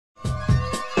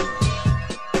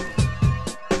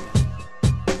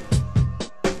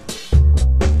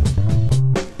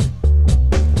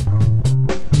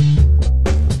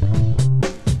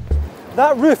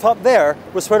That roof up there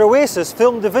was where Oasis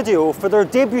filmed the video for their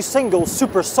debut single,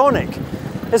 Supersonic.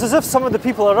 It's as if some of the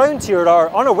people around here are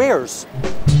unawares.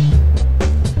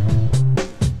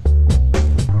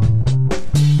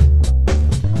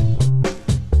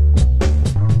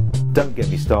 Don't get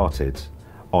me started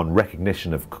on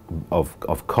recognition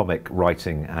of comic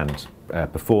writing and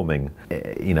performing,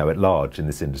 you know, at large in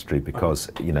this industry,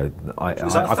 because, you know,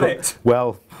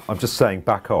 well, I'm just saying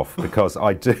back off, because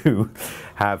I do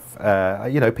have,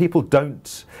 you know, people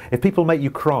don't, if people make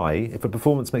you cry, if a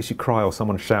performance makes you cry or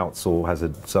someone shouts or has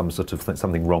some sort of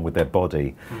something wrong with their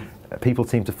body, people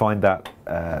seem to find that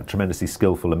tremendously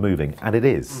skillful and moving, and it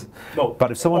is. Well,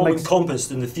 but if someone makes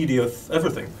encompassed in the theory of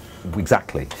everything.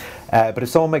 Exactly. But if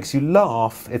someone makes you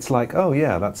laugh, it's like, oh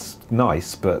yeah, that's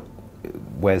nice, but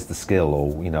where's the skill?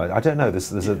 Or, you know, I don't know.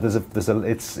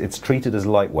 It's treated as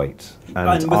lightweight.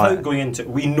 And without going into it,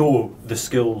 we know the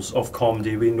skills of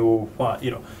comedy. We know what, you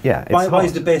know. Yeah. Why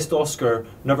is the best Oscar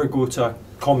never go to a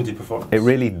comedy performance? It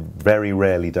really very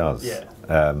rarely does. Yeah.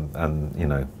 And you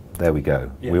know, there we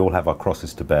go. Yeah. We all have our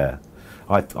crosses to bear.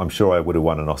 I'm sure I would have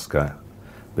won an Oscar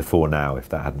before now if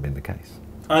that hadn't been the case.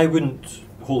 I wouldn't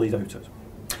wholly doubt it.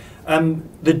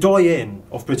 The doyen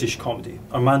of British comedy,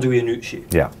 Armando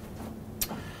Iannucci. Yeah.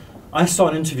 I saw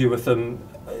an interview with him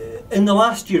in the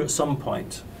last year at some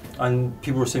point, and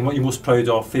people were saying, what are you most proud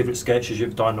of, favourite sketches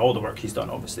you've done, all the work he's done,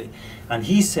 obviously. And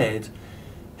he said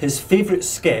his favourite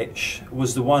sketch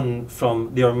was the one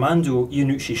from the Armando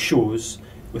Iannucci shows,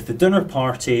 with the dinner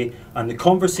party and the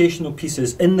conversational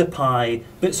pieces in the pie,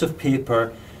 bits of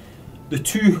paper. The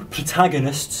two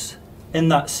protagonists in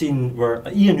that scene were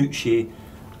Iannucci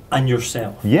and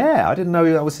yourself. Yeah, I didn't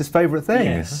know that was his favourite thing.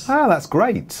 Yes. Ah, that's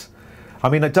great. I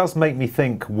mean, it does make me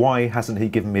think, why hasn't he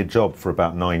given me a job for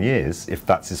about 9 years if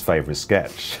that's his favourite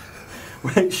sketch?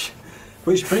 Which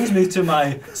brings me to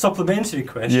my supplementary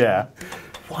question. Yeah.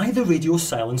 Why the radio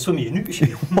silence from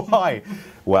Iannucci? Why?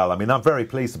 Well, I mean, I'm very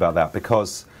pleased about that,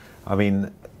 because, I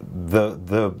mean,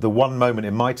 the one moment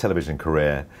in my television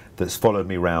career that's followed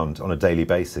me around on a daily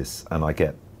basis, and I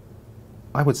get,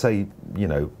 I would say, you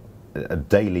know, a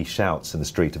daily shouts in the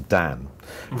street of Dan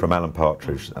from Alan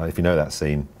Partridge, if you know that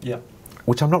scene. Yeah.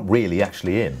 Which I'm not really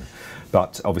actually in,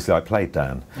 but obviously I played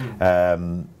Dan.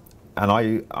 And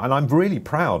I'm really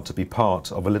proud to be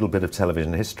part of a little bit of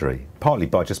television history, partly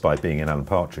just by being in Alan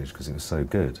Partridge, because it was so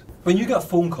good. When you get a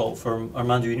phone call from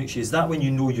Armando Iannucci, is that when you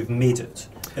know you've made it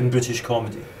in British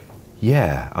comedy?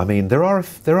 Yeah, I mean, there are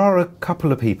a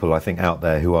couple of people I think out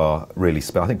there who are really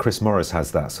I think Chris Morris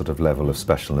has that sort of level of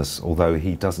specialness, although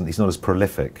he's not as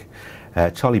prolific.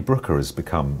 Charlie Brooker has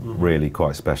become really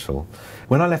quite special.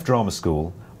 When I left drama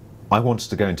school, I wanted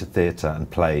to go into theatre and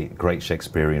play great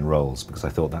Shakespearean roles, because I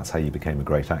thought that's how you became a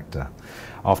great actor.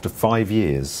 After 5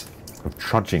 years of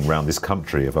trudging around this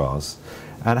country of ours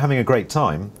and having a great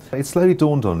time, it slowly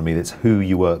dawned on me that it's who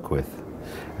you work with.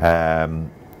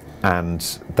 And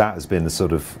that has been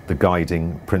the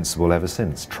guiding principle ever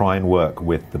since. Try and work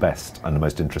with the best and the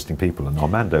most interesting people, and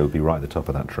Armando would be right at the top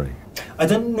of that tree. I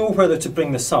didn't know whether to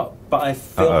bring this up, but I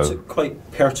felt it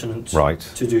quite pertinent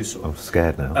to do so. I'm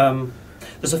scared now.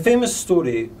 There's a famous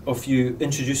story of you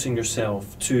introducing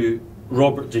yourself to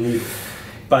Robert De Niro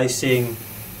by saying,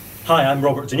 "Hi, I'm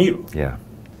Robert De Niro." Yeah.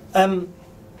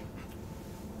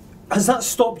 Has that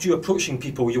stopped you approaching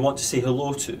people you want to say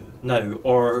hello to now,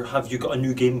 or have you got a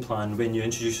new game plan when you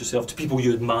introduce yourself to people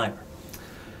you admire?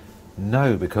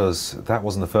 No, because that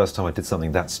wasn't the first time I did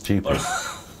something that stupid.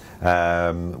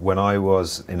 When I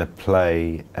was in a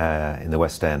play in the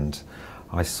West End,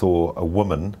 I saw a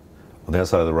woman on the other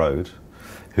side of the road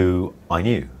who I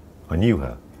knew. I knew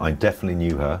her. I definitely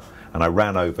knew her. And I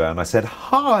ran over and I said,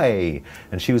 "Hi!"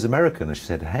 And she was American, and she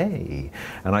said, "Hey."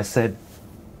 And I said,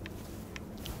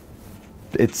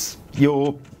 we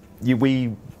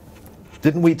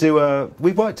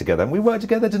worked together, and we worked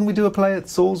together, didn't we do a play at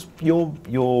Saul's?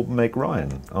 You're Meg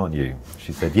Ryan, aren't you?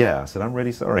 She said, "Yeah." I said, "I'm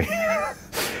really sorry."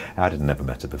 I'd never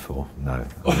met her before, no.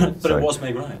 But it was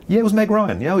Meg Ryan? Yeah, it was Meg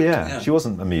Ryan, oh yeah. She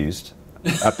wasn't amused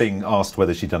at being asked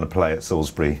whether she'd done a play at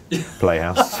Salisbury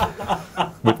Playhouse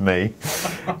with me.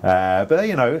 But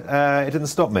you know, it didn't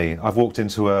stop me. I've walked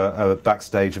into a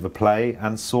backstage of a play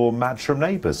and saw Madge from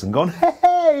Neighbours and gone,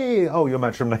 "Hey, oh, you're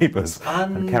Madge from Neighbours,"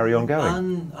 and carry on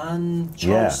going. And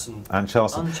Charleston. Yeah, and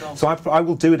Charleston. So I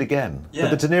will do it again. Yeah.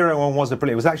 But the De Niro one was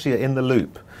brilliant. It was actually in the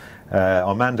Loop.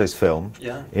 Armando's film,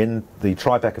 in the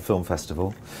Tribeca Film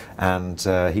Festival, and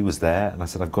he was there, and I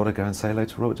said, "I've got to go and say hello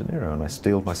to Robert De Niro," and I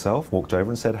steeled myself, walked over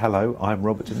and said, "Hello, I'm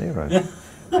Robert De Niro."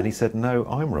 And he said, "No,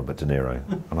 I'm Robert De Niro,"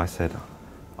 and I said,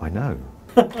 "I know."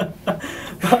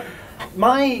 But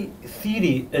my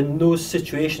theory in those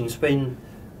situations, when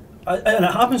and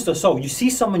it happens to us all. You see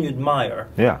someone you admire,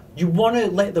 Yeah. you want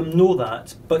to let them know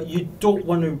that, but you don't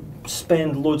want to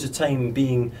spend loads of time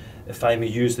being, if I may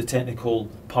use the technical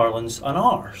parlance, an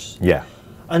arse. Yeah.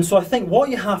 And so I think what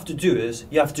you have to do is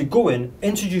you have to go in,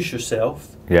 introduce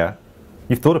yourself. Yeah.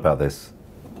 You've thought about this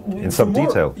in some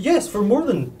detail. Yes, for more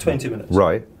than 20 minutes.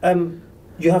 Right.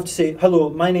 You have to say, hello,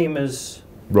 my name is...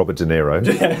 Robert De Niro.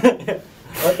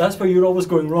 That's where you're always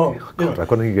going wrong. Oh, God, I've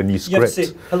got to get a new script. You have to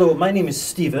say, hello, my name is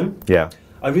Stephen. Yeah.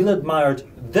 I really admired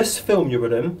this film you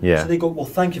were in. Yeah. So they go, well,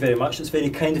 thank you very much. It's very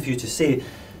kind of you to say.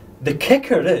 The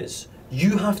kicker is,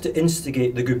 you have to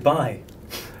instigate the goodbye.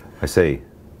 I see.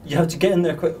 You have to get in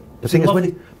there quick. The thing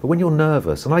is, when you're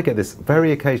nervous, and I get this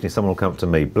very occasionally, someone will come up to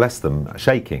me, bless them,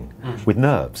 shaking with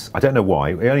nerves. I don't know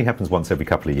why. It only happens once every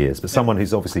couple of years. But someone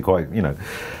who's obviously quite, you know,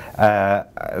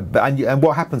 and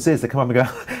what happens is they come up and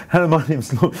go, "Hello, my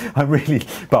name's Lord. I'm really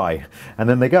bye," and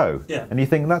then they go. Yeah. And you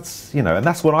think that's, you know, and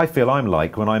that's what I feel I'm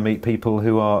like when I meet people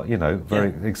who are, you know,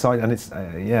 very excited. And it's,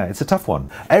 yeah, it's a tough one.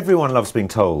 Everyone loves being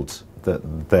told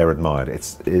that they're admired.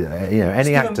 It's, you know,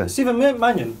 any actor. Stephen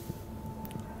Mangan.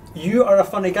 You are a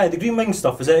funny guy. The Green Wing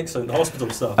stuff is excellent. The hospital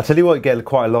stuff. I tell you what, you get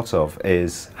quite a lot of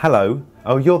is, hello,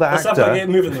 oh, you're the actor. Let's have to get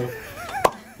moving though.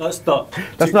 That's not.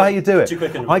 That's not how you do it. Too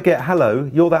quick. I get, hello,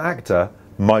 you're the actor.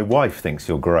 My wife thinks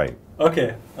you're great.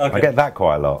 Okay. Okay. I get that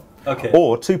quite a lot. Okay.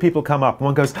 Or two people come up and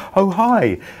one goes, oh,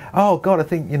 hi. Oh, God, I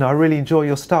think, you know, I really enjoy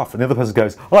your stuff. And the other person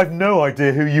goes, I've no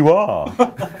idea who you are.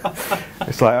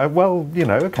 It's like, well, you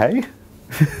know, okay.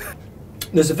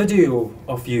 There's a video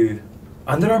of you.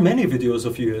 And there are many videos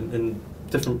of you in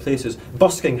different places,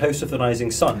 busking House of the Rising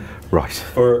Sun Right.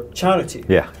 for charity.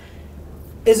 Yeah.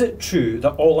 Is it true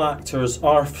that all actors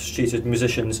are frustrated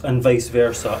musicians and vice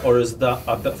versa, or is that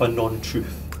a bit of a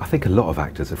non-truth? I think a lot of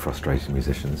actors are frustrated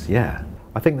musicians, yeah.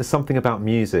 I think there's something about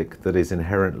music that is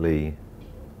inherently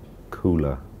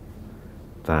cooler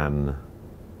than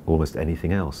almost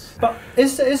anything else. But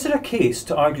is there a case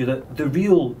to argue that the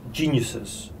real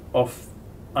geniuses of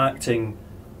acting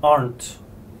aren't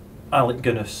Alec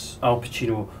Guinness, Al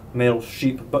Pacino, Meryl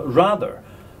Streep, but rather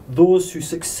those who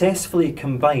successfully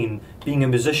combine being a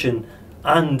musician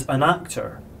and an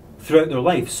actor throughout their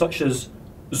life, such as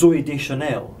Zooey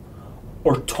Deschanel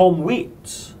or Tom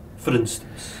Waits, for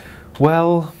instance?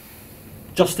 Well,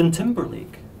 Justin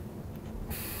Timberlake,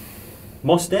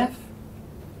 Mos Def,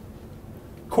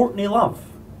 Courtney Love,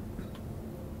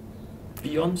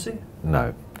 Beyonce?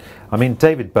 no. I mean,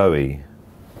 David Bowie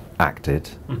acted,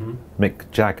 Mick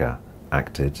Jagger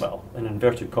acted. Well, in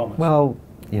inverted commas. Well,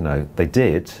 you know, they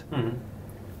did.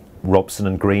 Robson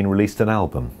and Green released an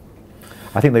album.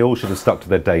 I think they all should have stuck to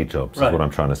their day jobs, is what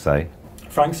I'm trying to say.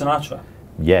 Frank Sinatra.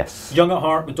 Yes. Young at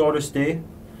Heart with Doris Day.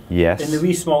 Yes. In the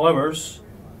Wee Small Hours.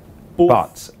 Both.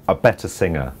 But a better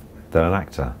singer than an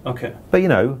actor. Okay. But you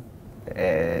know,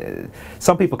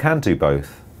 some people can do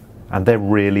both, and they're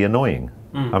really annoying.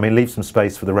 I mean, leave some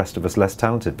space for the rest of us less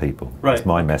talented people. Right. That's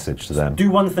my message to them. Do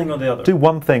one thing or the other. Do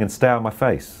one thing and stay out of my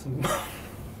face.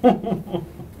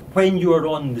 When you're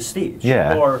on the stage,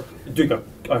 or doing a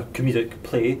comedic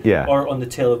play, or on the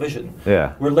television,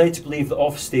 we're led to believe that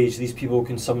off stage these people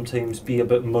can sometimes be a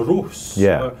bit morose.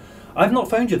 Yeah. I've not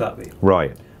found you that way.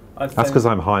 Right. That's because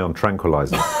I'm high on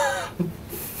tranquilizers.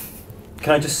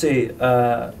 Can I just say,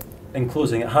 in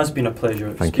closing, it has been a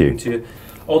pleasure speaking to you.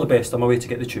 All the best. I'm away to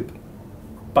get the tube.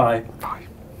 Bye. Bye.